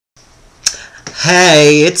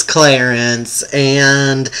Hey, it's Clarence,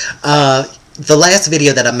 and the last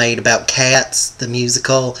video that I made about Cats, the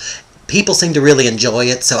musical, people seem to really enjoy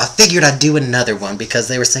it, so I figured I'd do another one because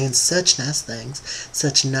they were saying such nice things,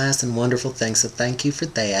 such nice and wonderful things, so thank you for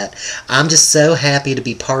that. I'm just so happy to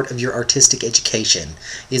be part of your artistic education,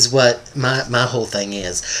 is what my whole thing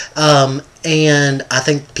is. And I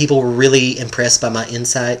think people were really impressed by my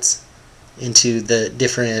insights into the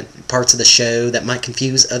different parts of the show that might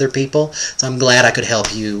confuse other people. So I'm glad I could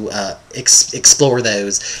help you explore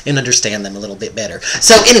those and understand them a little bit better.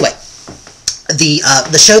 So anyway,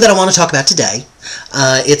 the show that I want to talk about today,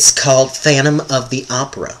 it's called Phantom of the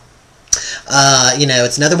Opera.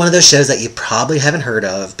 It's another one of those shows that you probably haven't heard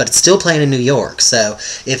of, but it's still playing in New York. So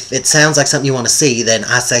if it sounds like something you want to see, then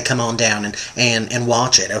I say come on down and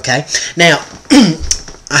watch it, okay? Now,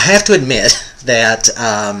 I have to admit that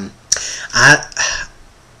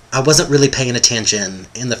I wasn't really paying attention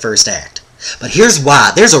in the first act. But here's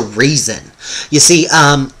why. There's a reason. You see,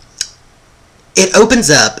 it opens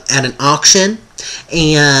up at an auction,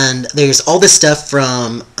 and there's all this stuff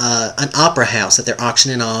from an opera house that they're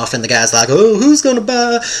auctioning off, and the guy's like, oh, who's going to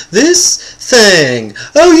buy this thing?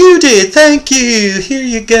 Oh, you did, thank you, here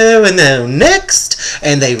you go, and now next,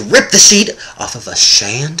 and they rip the sheet off of a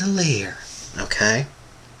chandelier, okay?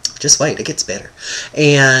 Just wait, it gets better.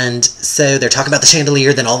 And so they're talking about the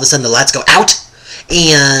chandelier, then all of a sudden the lights go out,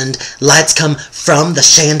 and lights come from the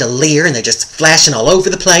chandelier, and they're just flashing all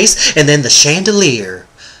over the place, and then the chandelier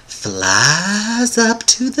flies up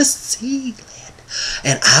to the ceiling.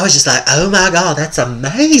 And I was just like, oh my god, that's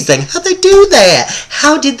amazing. How'd they do that?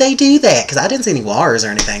 How did they do that? Because I didn't see any wires or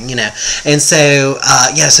anything, you know. And so,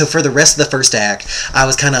 so for the rest of the first act, I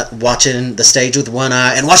was kind of watching the stage with one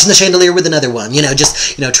eye and watching the chandelier with another one,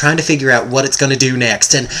 trying to figure out what it's going to do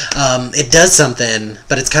next. And it does something,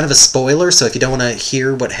 but it's kind of a spoiler, so if you don't want to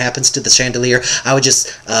hear what happens to the chandelier, I would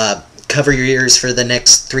just cover your ears for the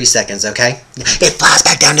next 3 seconds, okay? It flies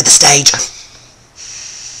back down to the stage.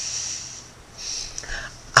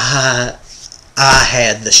 I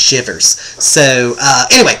had the shivers. So,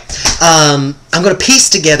 anyway, I'm going to piece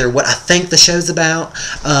together what I think the show's about,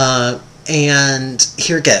 and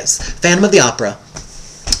here it goes. Phantom of the Opera.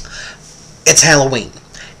 It's Halloween.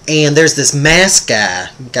 And there's this mask guy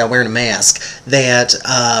wearing a mask, that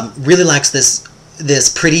really likes this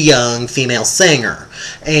pretty young female singer,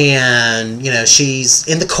 and she's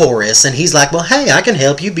in the chorus, and he's like, well, hey, I can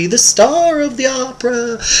help you be the star of the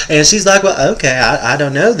opera. And she's like, well, okay, I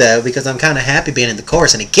don't know though, because I'm kind of happy being in the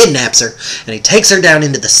chorus. And he kidnaps her and he takes her down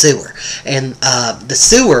into the sewer, and the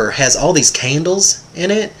sewer has all these candles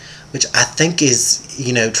in it, which I think is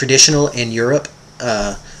traditional in Europe,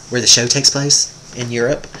 where the show takes place in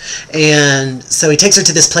Europe. And so he takes her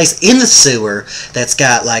to this place in the sewer that's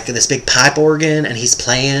got like this big pipe organ, and he's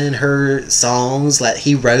playing her songs that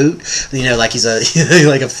he wrote, like he's a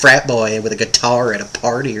like a frat boy with a guitar at a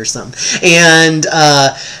party or something. And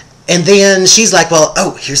then she's like, well,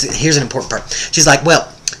 oh, here's an important part. She's like,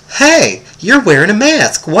 well, hey, you're wearing a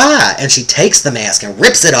mask, why? And she takes the mask and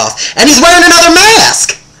rips it off, and he's wearing another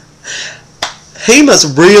mask. He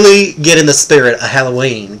must really get in the spirit of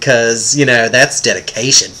Halloween, because, that's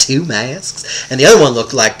dedication. 2 masks. And the other one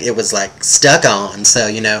looked like it was, like, stuck on, so,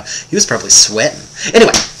 he was probably sweating.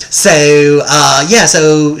 Anyway, so,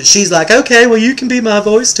 so she's like, okay, well, you can be my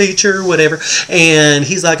voice teacher, or whatever. And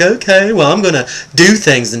he's like, okay, well, I'm going to do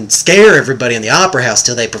things and scare everybody in the opera house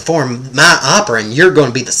till they perform my opera, and you're going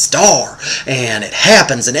to be the star. And it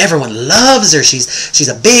happens, and everyone loves her. She's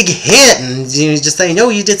a big hit, and just saying, oh,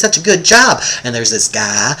 you did such a good job. And there's this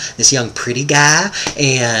guy, this young pretty guy,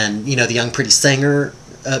 and, the young pretty singer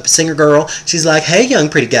girl, she's like, hey, young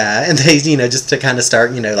pretty guy, and they, just to kind of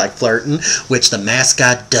start, like flirting, which the mask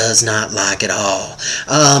guy does not like at all.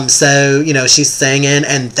 So, she's singing,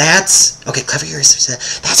 and that's, okay, cover your ears,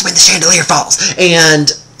 that's when the chandelier falls, and,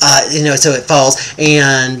 so it falls,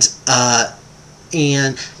 and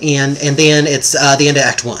then it's the end of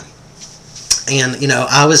Act 1. And,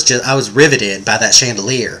 I was riveted by that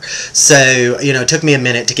chandelier. So, it took me a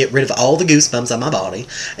minute to get rid of all the goosebumps on my body,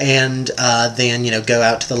 and then, go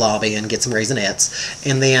out to the lobby and get some Raisinets.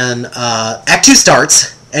 And then Act 2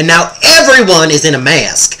 starts, and now everyone is in a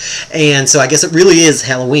mask. And so I guess it really is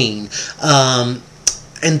Halloween. And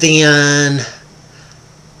then,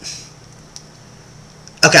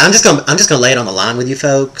 okay, I'm just gonna lay it on the line with you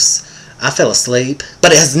folks. I fell asleep,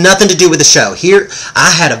 but it has nothing to do with the show. Here,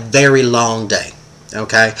 I had a very long day,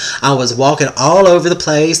 okay? I was walking all over the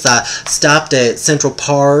place. I stopped at Central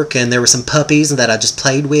Park, and there were some puppies that I just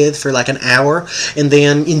played with for like an hour, and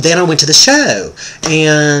then I went to the show,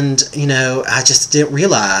 and, I just didn't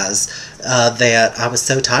realize that I was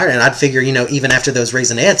so tired. And I'd figure, even after those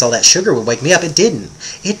Raisinets, all that sugar would wake me up. It didn't.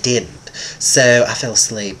 It didn't. So I fell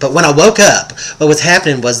asleep. But when I woke up, what was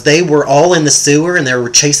happening was they were all in the sewer and they were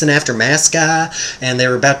chasing after Mask Guy and they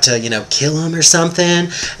were about to, kill him or something.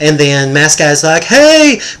 And then Mask Guy's like,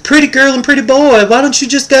 hey, pretty girl and pretty boy, why don't you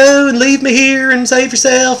just go and leave me here and save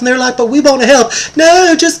yourself? And they're like, but we want to help.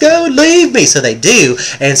 No, just go and leave me. So they do.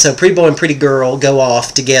 And so pretty boy and pretty girl go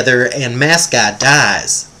off together and Mask Guy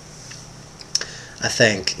dies, I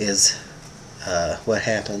think, is what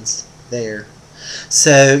happens there.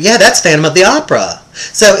 So, yeah, that's Phantom of the Opera.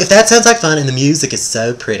 So, if that sounds like fun, and the music is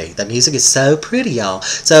so pretty. The music is so pretty, y'all.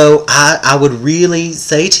 So, I would really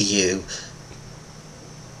say to you,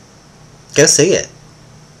 go see it.